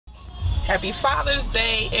Happy Father's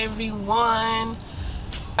Day, everyone.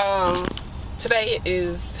 Today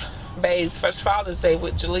is Babe's first Father's Day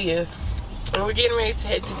with Jalea, and we're getting ready to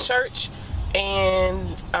head to church.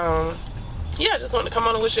 And yeah, I just wanted to come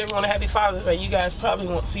on and wish everyone a happy Father's Day. You guys probably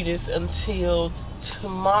won't see this until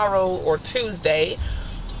tomorrow or Tuesday,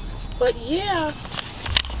 but yeah,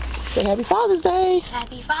 say happy Father's Day.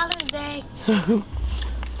 Happy Father's Day.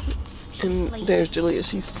 And there's Jalea,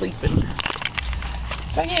 she's sleeping.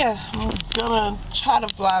 So yeah, I'm gonna try to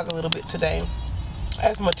vlog a little bit today,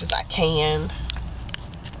 as much as I can.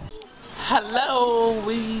 Hello,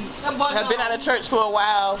 we have been out of church for a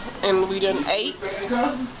while, and we done ate.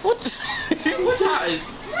 What y'all ate?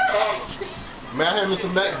 Man, I had me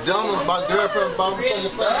some McDonald's. My girlfriend bought me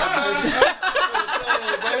some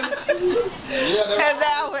And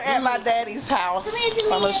now we're at my daddy's house.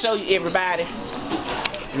 I'm gonna show you everybody.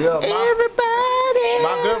 Yeah, Everybody.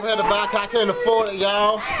 my girlfriend had to buy, I can't afford it,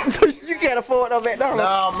 y'all. You can't afford no McDonald's.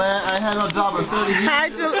 No, man, I ain't had no job in 30 years.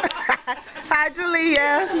 Hi,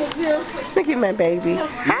 Jalea. Look at my baby.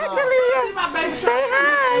 Hi, Jalea. Say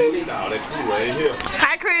hi. No, that's cool right here.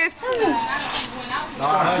 Hi, Chris. Say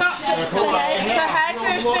hi,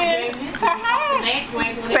 Christian. Say hi.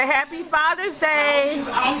 Say happy Father's Day.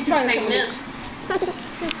 Say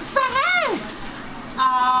hi.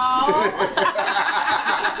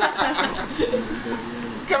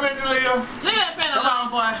 Come in, Jalea. Leave that pen alone,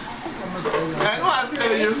 boy. Man, who I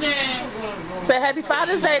tell you? Say happy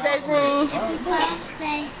Father's Day, Dejin. Happy Father's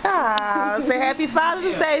Day. Ah, say happy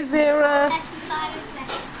Father's Day, Zira. Happy Father's Day.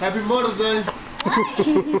 Happy Mother's Day.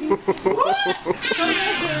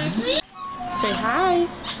 Say hi.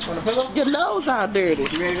 Want a pillow? Your nose all dirty.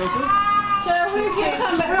 You ready to go too?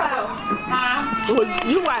 Well,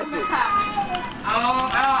 you wipe it.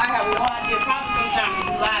 I have no idea. Probably time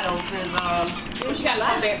to Lotto since what she got a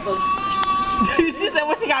lot of back for. She said,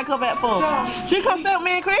 what she got to come back for? She come stay with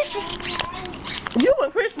me and Christian. You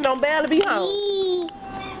and Christian don't barely be home.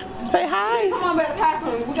 Say hi. Come on back to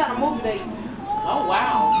Tycoon. We got a movie date. Oh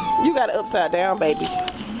wow. You got it upside down, baby.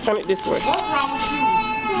 Turn it this way. What's wrong with you?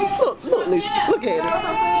 Look, Nisha. Look at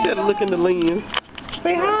her. She had to look in the lens.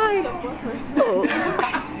 Say hi. Look.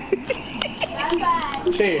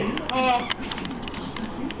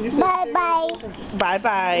 Bye-bye.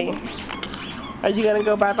 Bye-bye. Are you going to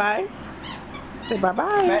go bye-bye? Say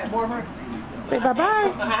bye-bye. Say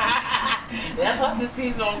bye-bye. That's what this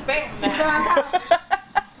is on fact now.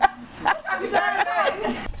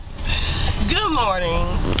 Good morning.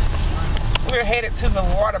 We're headed to the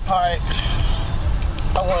water park.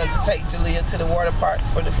 I wanted to take Jalea to the water park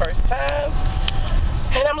for the first time.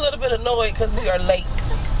 And I'm a little bit annoyed because we are late.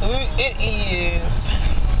 It is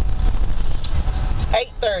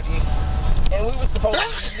 8:30. And we were supposed to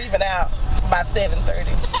be leaving out by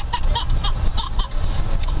 7:30.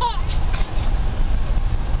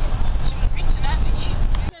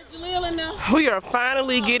 We are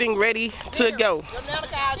finally getting ready to go.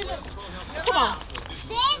 Come on.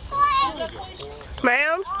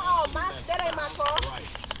 Ma'am? Oh, that ain't my car.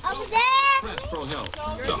 Over there. Pro Health.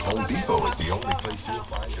 The Home Depot is the only place you'll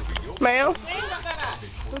find every Ma'am?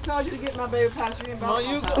 Who told you to get my baby pass? You didn't buy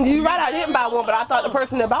one. You right, I didn't buy one, but I thought the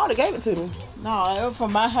person that bought it gave it to me. No, it was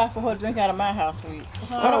from my house for her to drink out of my house. Went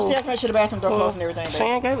upstairs, make sure the bathroom door closed and everything. Baby.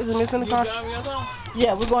 Shane gave it to me in the car.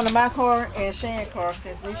 Yeah, we're going to my car and Shane's car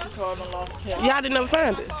since Nisha's car done lost his Y'all didn't never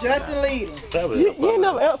find it. Justin leading. You ain't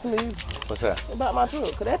never asked me What's that? about my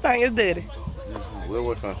truck, because that thing is dirty. We'll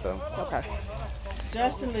work on something. Okay.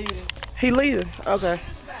 Justin leading. He leaving? Okay.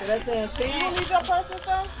 So that's saying, see, you don't leave your purse and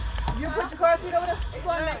stuff? You put your car seat over there? It's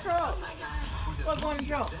going in that truck. What's going in the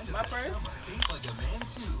trunk? My purse?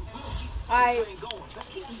 Alright.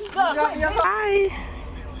 Hi.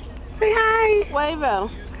 Say hi. Wave at him.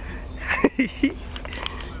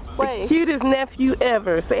 The cutest nephew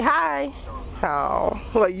ever. Say hi. Oh,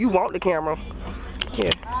 well, you want the camera.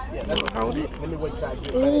 Here. Hold it. Let me wait till I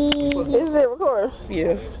get Is it recording?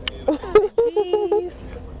 Yeah. Cheese.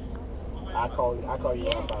 I call you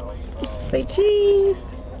outbound. Say cheese.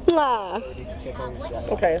 Nah.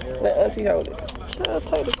 Okay, let Auntie hold it. I'll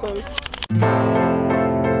take this one.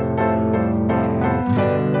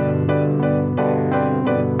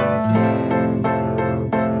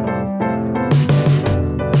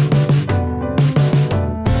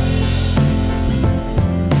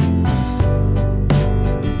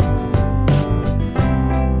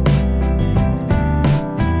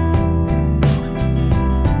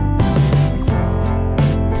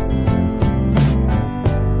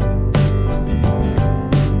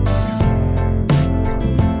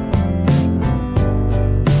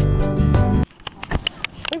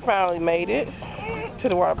 Finally made it to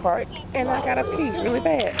the water park, and I gotta pee really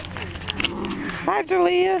bad. Hi,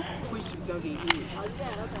 Jalea.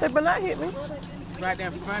 They better not hit me. Right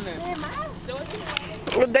there in front of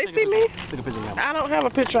us. Would they see me? Take a picture of me. I don't have a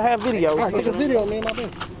picture. I have video. Alright, take a video of me and my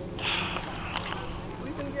baby.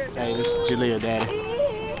 Hey, this is Jalea, daddy.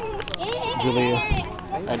 Jalea,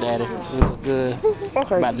 her daddy. She look good.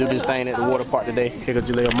 Okay. About to do this thing at the water park today. Here goes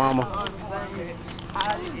Jalea mama.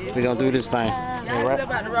 We gonna do this thing. All right?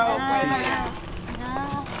 About the road.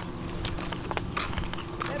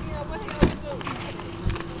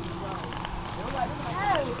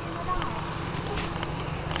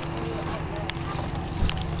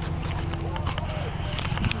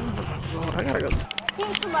 I gotta go.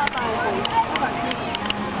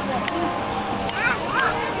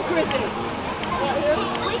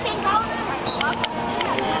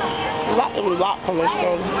 Lock from this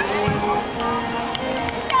store.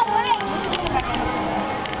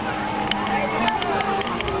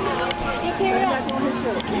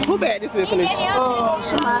 Who bad this is, please? Oh,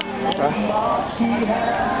 Shema.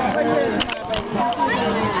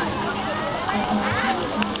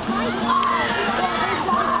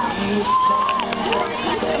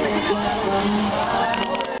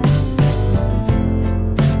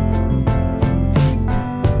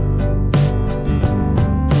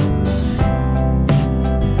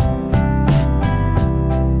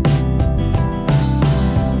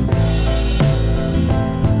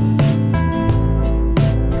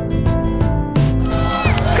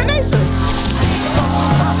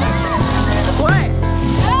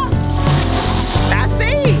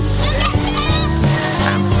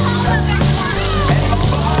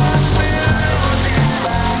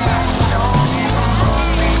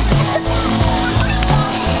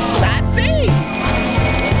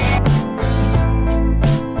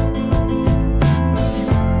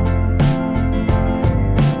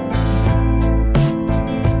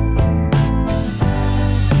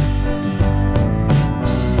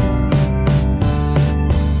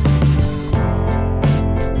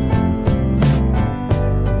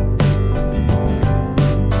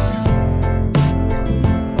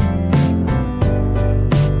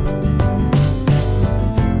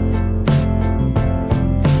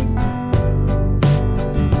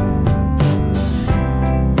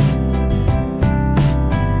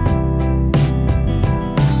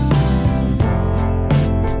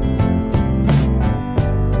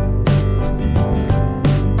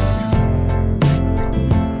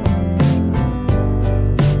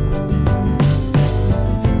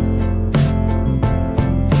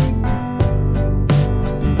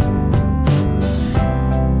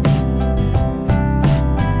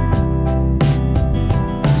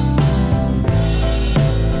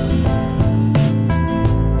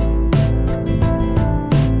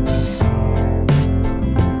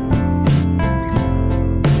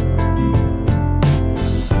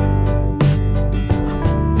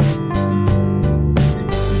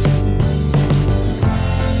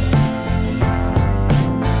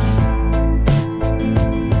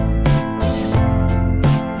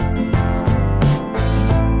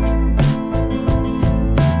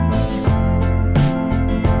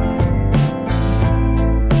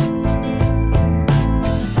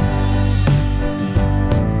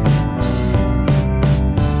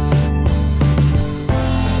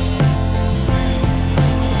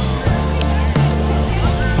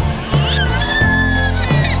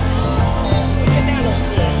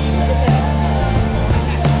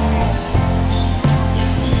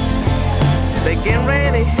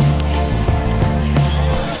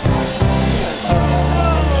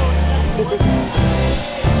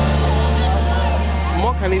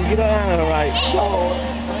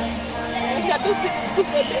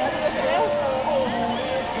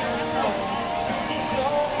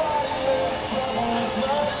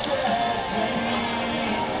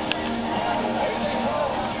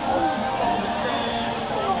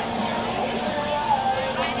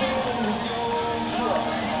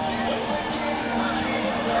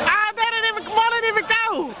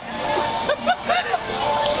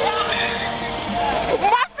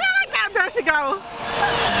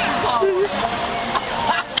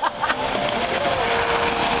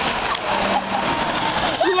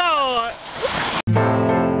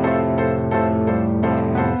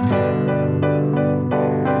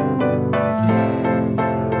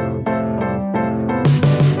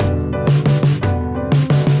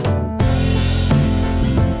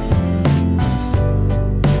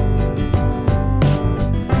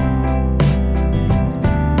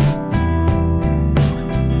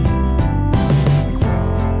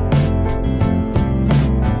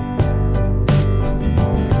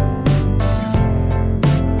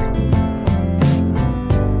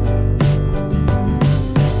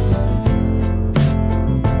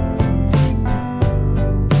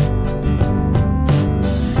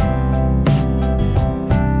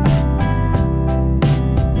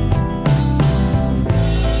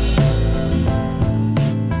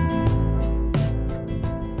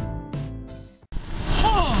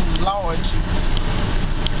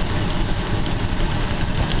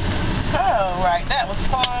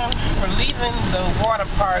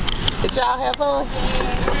 y'all have fun?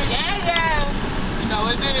 Yeah. No,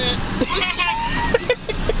 it didn't.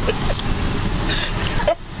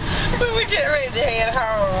 We get ready to head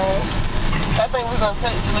home. I think we're going to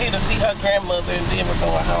take Talia to see her grandmother and then we're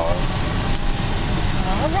going home.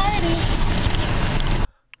 Alrighty.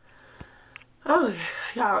 Oh,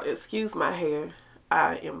 y'all, excuse my hair.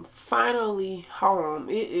 I am finally home.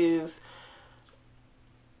 It is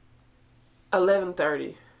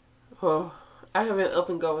 11:30. Oh, I have been up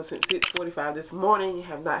and going since 6:45 this morning.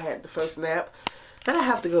 Have not had the first nap. And I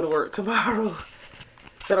have to go to work tomorrow.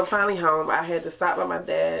 But I'm finally home. I had to stop by my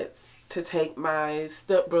dad's to take my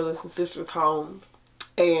stepbrothers and sisters home.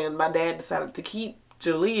 And my dad decided to keep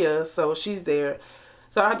Julia, so she's there.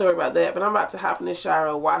 So I don't have to worry about that. But I'm about to hop in the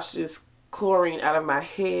shower, wash this chlorine out of my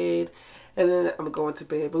head, and then I'm going to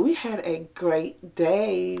bed. But we had a great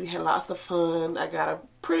day. We had lots of fun. I got a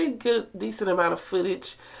pretty good, decent amount of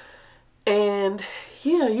footage. And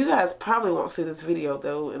yeah, you guys probably won't see this video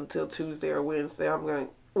though until Tuesday or Wednesday.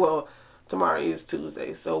 Well, tomorrow is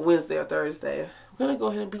Tuesday, so Wednesday or Thursday. I'm going to go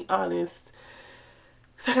ahead and be honest.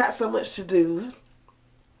 I got so much to do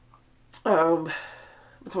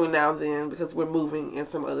between now and then because we're moving and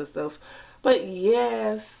some other stuff. But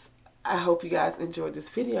yes, I hope you guys enjoyed this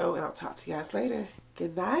video, and I'll talk to you guys later.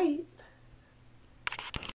 Good night.